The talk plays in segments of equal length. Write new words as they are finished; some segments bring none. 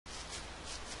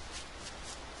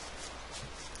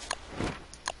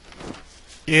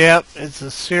Yep, it's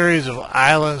a series of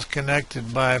islands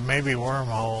connected by maybe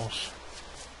wormholes.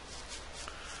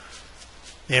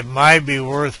 It might be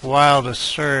worthwhile to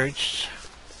search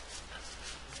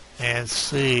and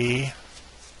see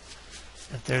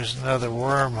if there's another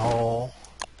wormhole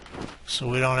so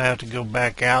we don't have to go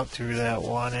back out through that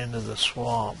one into the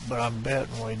swamp, but I'm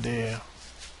betting we do.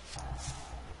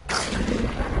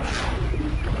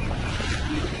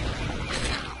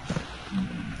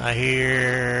 I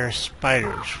hear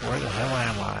spiders. Where the hell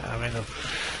am I? I'm in the...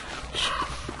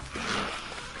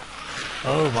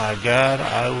 Oh my God,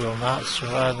 I will not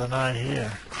survive the night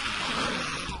here.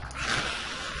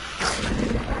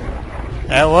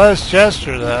 That was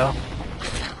Chester, though.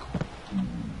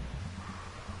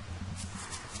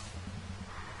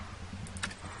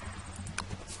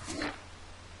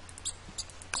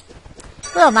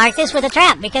 We'll mark this with a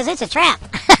trap because it's a trap.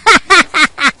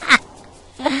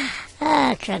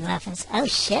 Oh, crud muffins. Oh,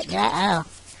 shit. Oh.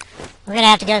 We're going to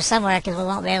have to go somewhere because we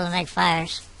won't be able to make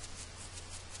fires.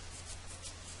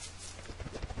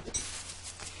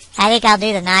 I think I'll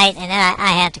do the night and then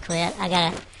I have to quit. I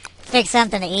got to fix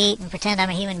something to eat and pretend I'm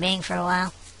a human being for a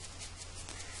while.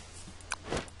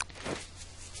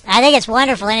 I think it's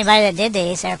wonderful anybody that did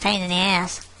these. They're a pain in the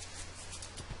ass.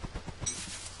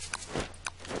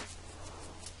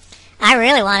 I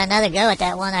really want another go at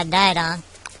that one I died on.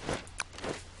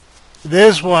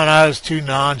 This one I was too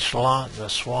nonchalant in the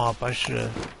swamp. I should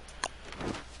have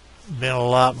been a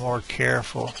lot more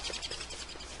careful.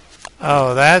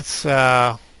 Oh, that's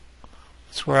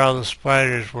where all the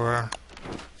spiders were.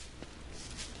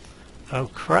 Oh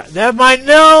crap! That's my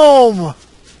gnome!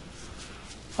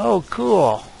 Oh,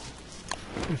 cool.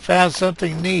 We found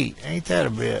something neat. Ain't that a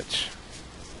bitch?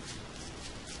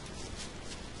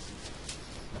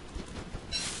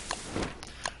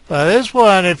 Well, this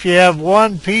one, if you have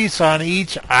one piece on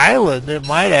each island, it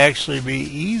might actually be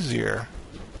easier.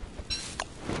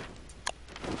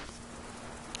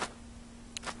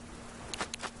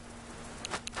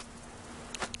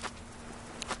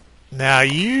 Now,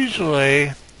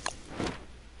 usually... Oh,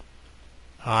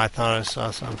 I thought I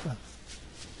saw something.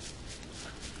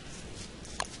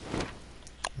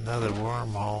 Another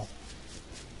wormhole.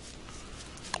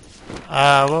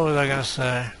 What was I going to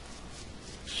say?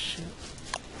 Shit.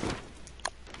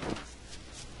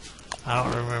 I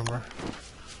don't remember.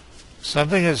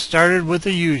 Something that started with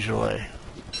a usually.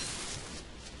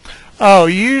 Oh,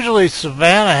 usually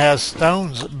Savannah has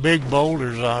stones, big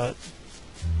boulders on it.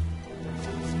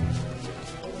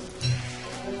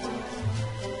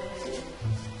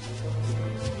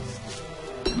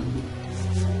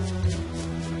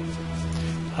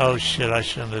 Oh shit, I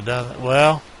shouldn't have done it.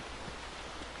 Well,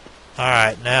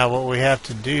 alright, now what we have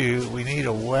to do, we need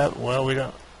a web. Well, we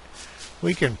don't.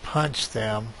 We can punch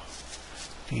them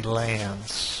if he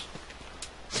lands.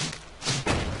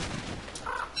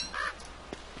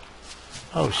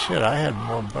 Oh shit, I had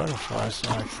more butterflies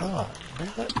than I thought.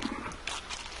 Damn it.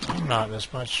 I'm not in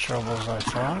as much trouble as I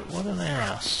thought. What an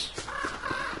ass.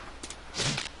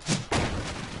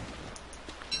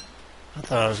 I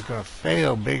thought I was going to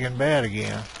fail big and bad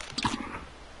again.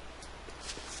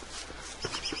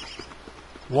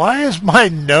 Why is my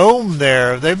gnome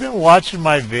there? Have they been watching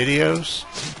my videos?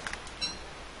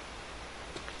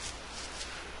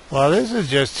 Well, this is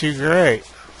just too great.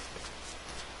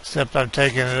 Except I'm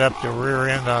taking it up the rear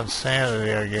end on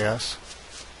sanity, I guess.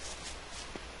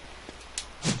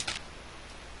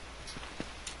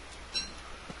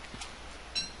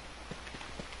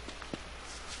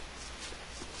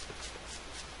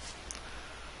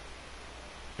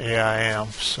 Yeah, I am.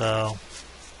 So,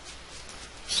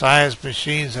 science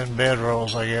machines and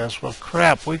bedrolls, I guess. Well,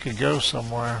 crap, we could go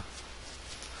somewhere.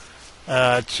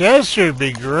 Chester would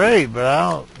be great, but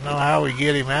I don't know how we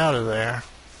get him out of there.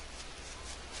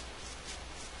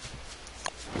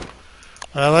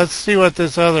 Well, let's see what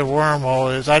this other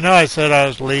wormhole is. I know I said I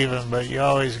was leaving, but you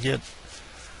always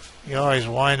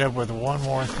wind up with one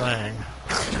more thing.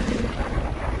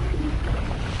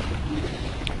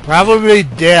 Probably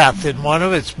death in one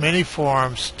of its many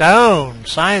forms. Stone,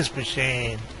 science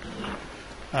machine.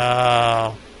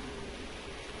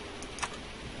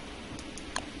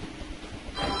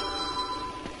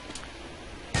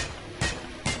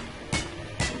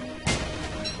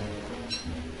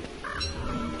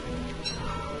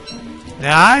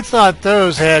 Now, I thought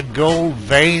those had gold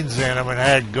veins in them and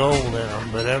had gold in them,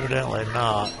 but evidently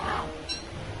not.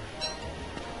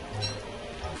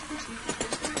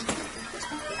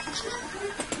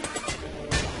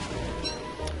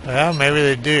 Well, maybe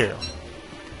they do.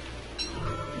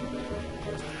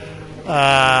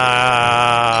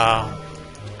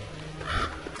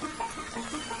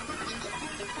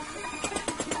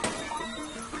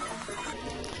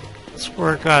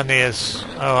 work on this.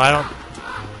 Oh, I don't...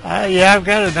 yeah, I've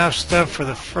got enough stuff for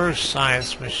the first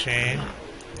science machine.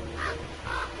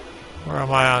 Where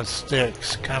am I on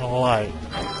sticks? Kind of light.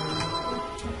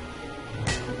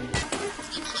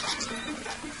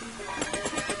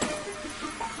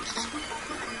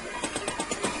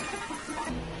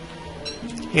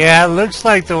 Yeah, it looks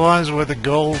like the ones with the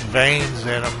gold veins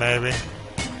in them, maybe.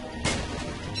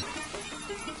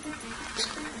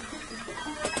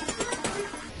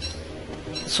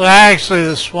 So actually,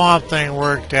 the swamp thing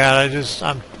worked out.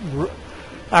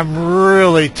 I'm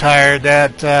really tired.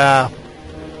 That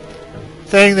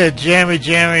thing that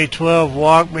MrGmview 12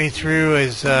 walked me through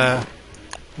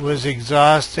was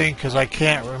exhausting because I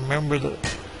can't remember the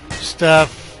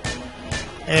stuff.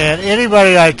 And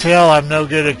anybody I tell I'm no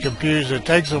good at computers, it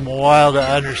takes them a while to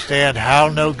understand how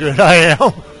no good I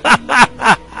am.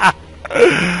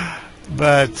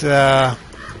 But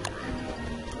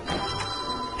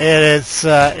and it's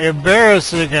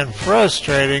embarrassing and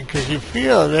frustrating because you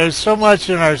feel there's so much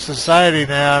in our society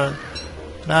now.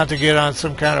 Not to get on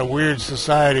some kind of weird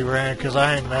society rant, because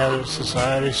I ain't mad at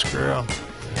society, screw them.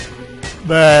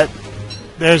 But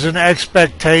there's an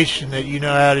expectation that you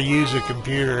know how to use a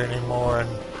computer anymore, and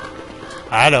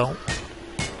I don't.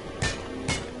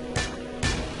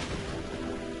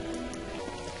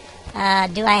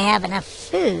 Do I have enough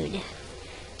food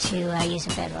to use a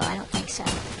bedroll? I don't think so.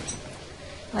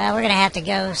 Well, we're going to have to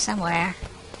go somewhere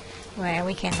where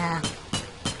we can...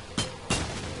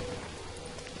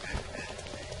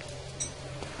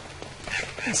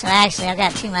 So actually, I've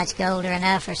got too much gold or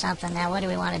enough or something now. What do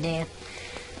we want to do?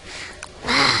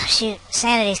 Shoot,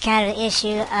 sanity's kind of the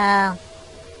issue.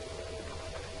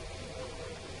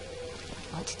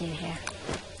 What to do here?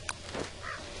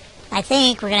 I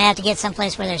think we're going to have to get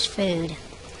someplace where there's food.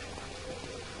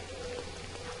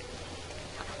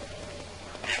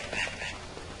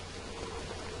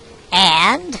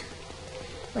 And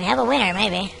we have a winner,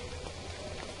 maybe.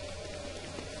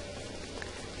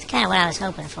 It's kind of what I was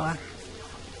hoping for.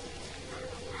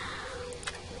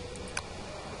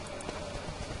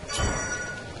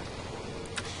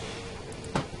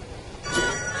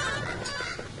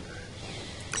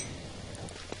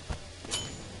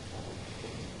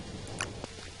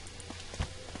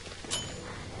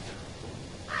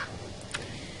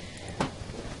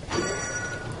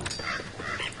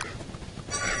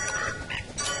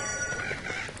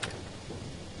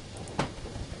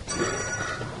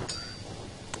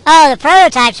 Oh, the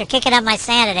prototypes are kicking up my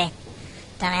sanity.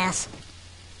 Dumbass.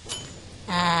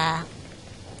 Now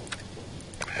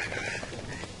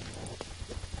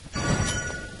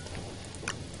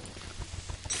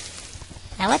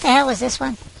what the hell was this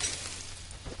one?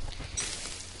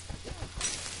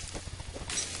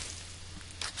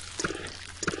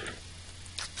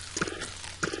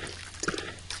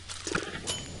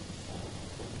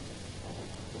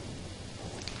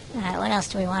 Alright, what else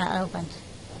do we want to open?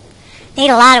 Need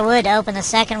a lot of wood to open the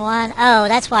second one. Oh,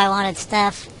 that's why I wanted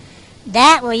stuff.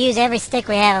 That will use every stick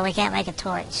we have and we can't make a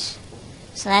torch.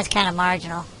 So that's kind of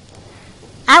marginal.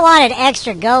 I wanted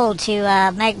extra gold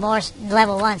to make more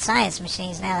level 1 science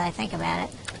machines now that I think about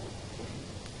it.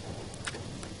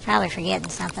 Probably forgetting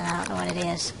something. I don't know what it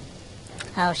is.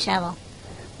 Oh, shovel.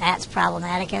 That's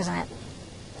problematic, isn't it?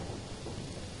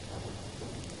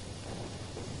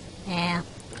 Yeah.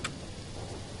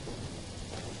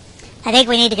 I think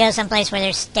we need to go someplace where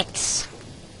there's sticks.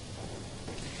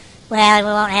 Well, we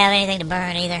won't have anything to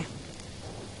burn either.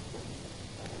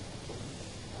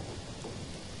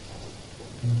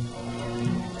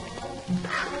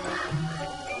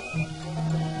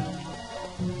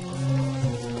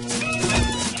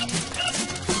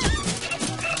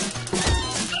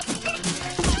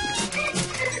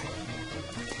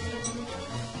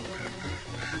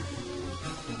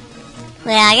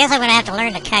 Well, I guess I'm going to have to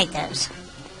learn to kite those.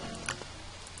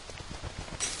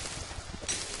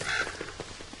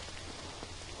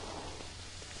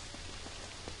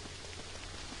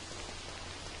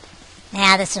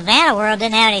 Now, the Savannah world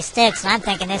didn't have any sticks, and I'm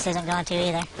thinking this isn't going to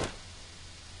either.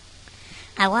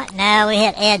 No, we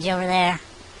hit edge over there.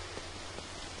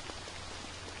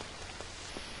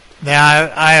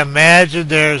 Now, I imagine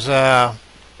there's a...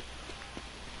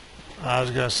 I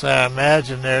was going to say, I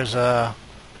imagine there's a...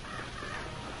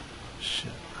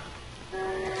 Shit.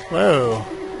 Whoa.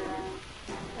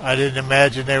 I didn't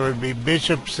imagine there would be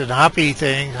bishops and hoppy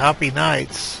things, hoppy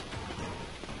knights.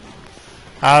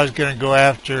 I was going to go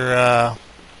after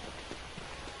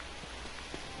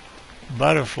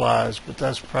butterflies, but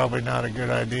that's probably not a good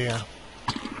idea.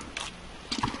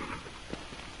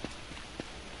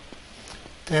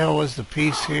 The hell was the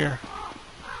piece here?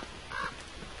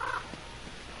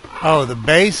 Oh, the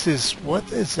base is...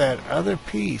 What is that other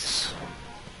piece?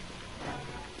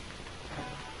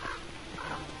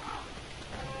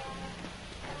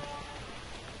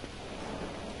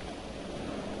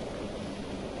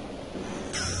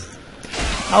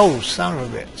 Oh, son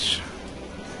of a bitch.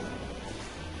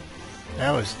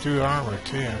 That was through armor,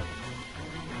 too.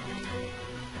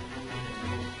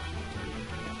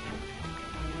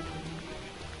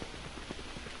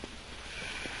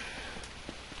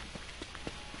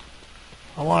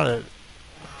 I want to...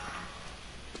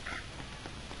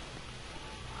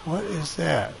 What is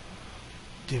that?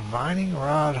 Divining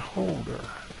rod holder.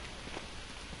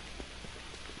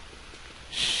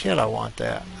 Shit, I want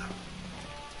that.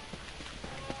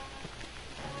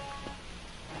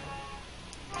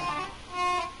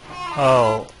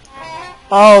 Oh.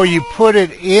 Oh, you put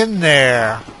it in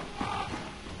there.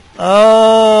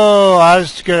 Oh, I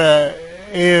was gonna...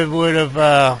 It would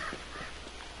have...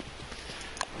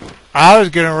 I was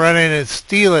going to run in and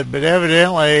steal it, but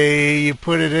evidently you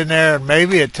put it in there and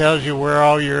maybe it tells you where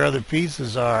all your other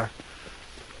pieces are.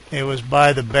 It was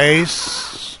by the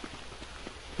base.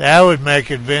 That would make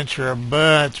adventure a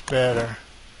bunch better.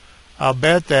 I'll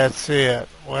bet that's it.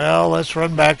 Well, let's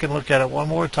run back and look at it one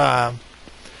more time.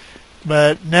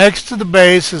 But next to the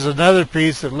base is another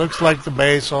piece that looks like the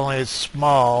base, only it's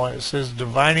small. It says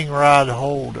Divining Rod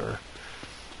Holder.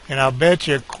 And I'll bet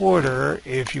you a quarter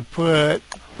if you put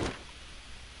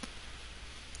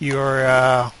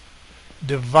your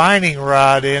divining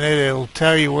rod in it, it'll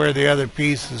tell you where the other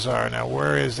pieces are. Now,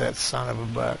 where is that son of a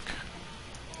buck?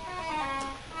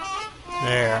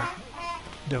 There.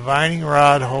 Divining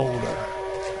rod holder.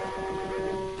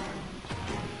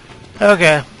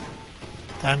 Okay.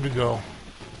 Time to go.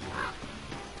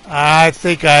 I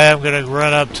think I am going to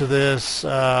run up to this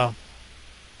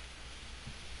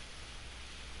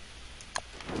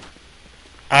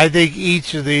I think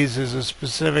each of these is a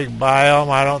specific biome.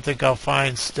 I don't think I'll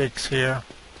find sticks here.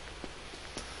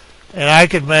 And I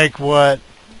could make what?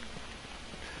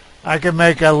 I could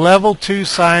make a level 2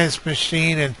 science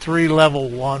machine and 3 level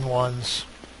 1 ones.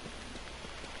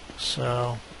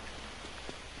 So...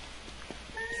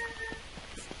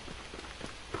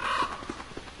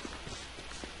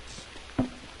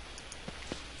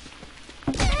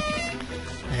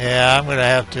 yeah, I'm going to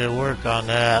have to work on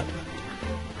that.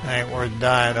 Ain't worth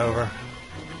dying over.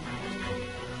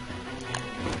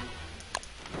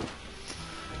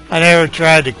 I never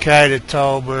tried to kite a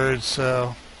tall bird,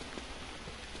 so...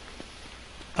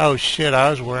 oh shit, I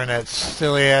was wearing that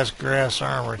silly ass grass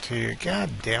armor too.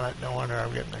 God damn it, no wonder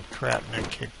I'm getting the crap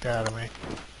neck kicked out of me.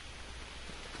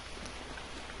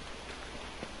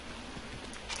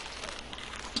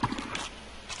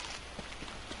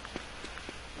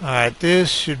 Alright,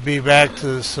 this should be back to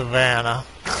the savannah.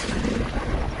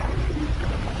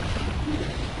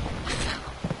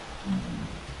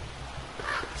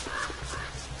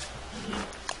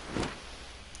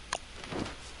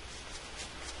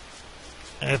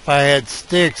 If I had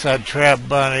sticks, I'd trap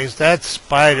bunnies. That's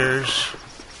spiders.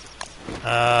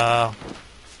 I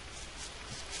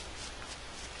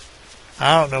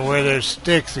don't know where there's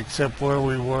sticks except where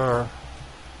we were.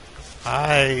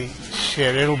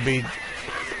 Shit, it'll be...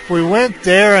 if we went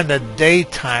there in the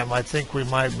daytime, I think we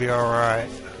might be alright.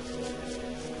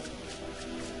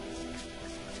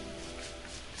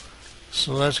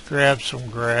 So let's grab some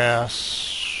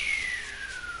grass.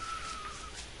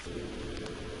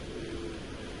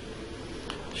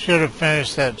 Should have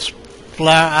finished that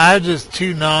flower. I'm just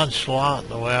too nonchalant in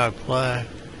the way I play.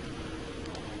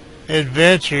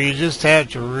 Adventure, you just have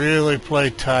to really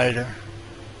play tighter.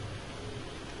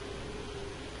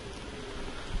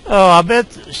 Oh, I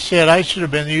bet... shit, I should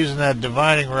have been using that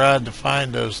divining rod to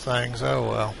find those things. Oh,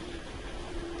 well.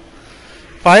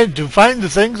 To find the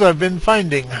things I've been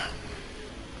finding.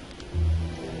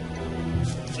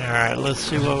 Alright, let's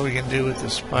see what we can do with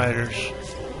the spiders.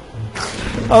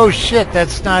 Oh shit,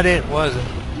 that's not it, was it?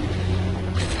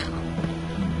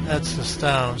 That's the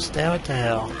stones. Damn it to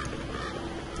hell.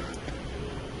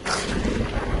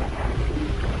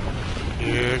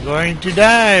 You're going to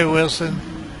die, Wilson.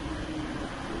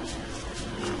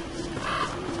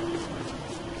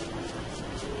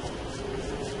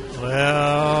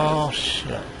 Well,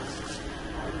 shit.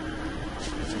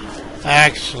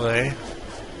 Actually...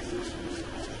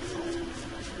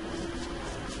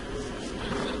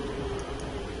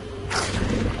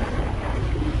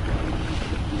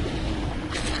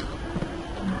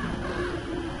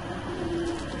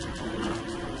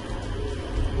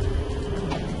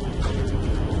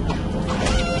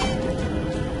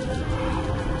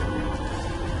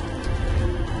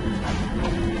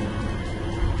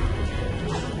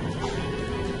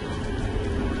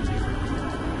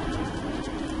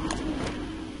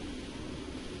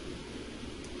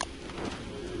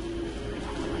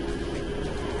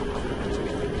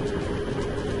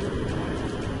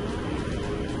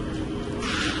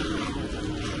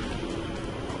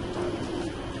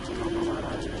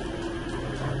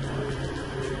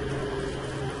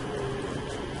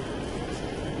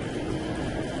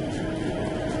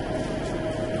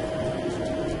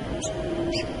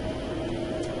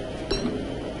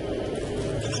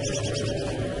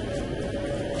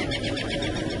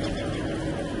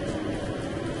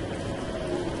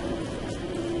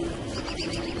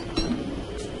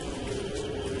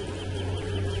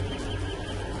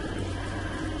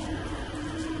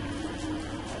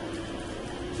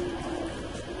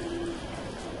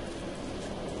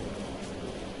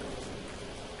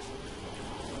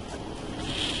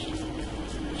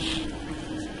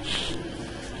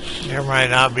 There might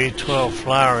not be 12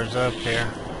 flowers up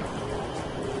here.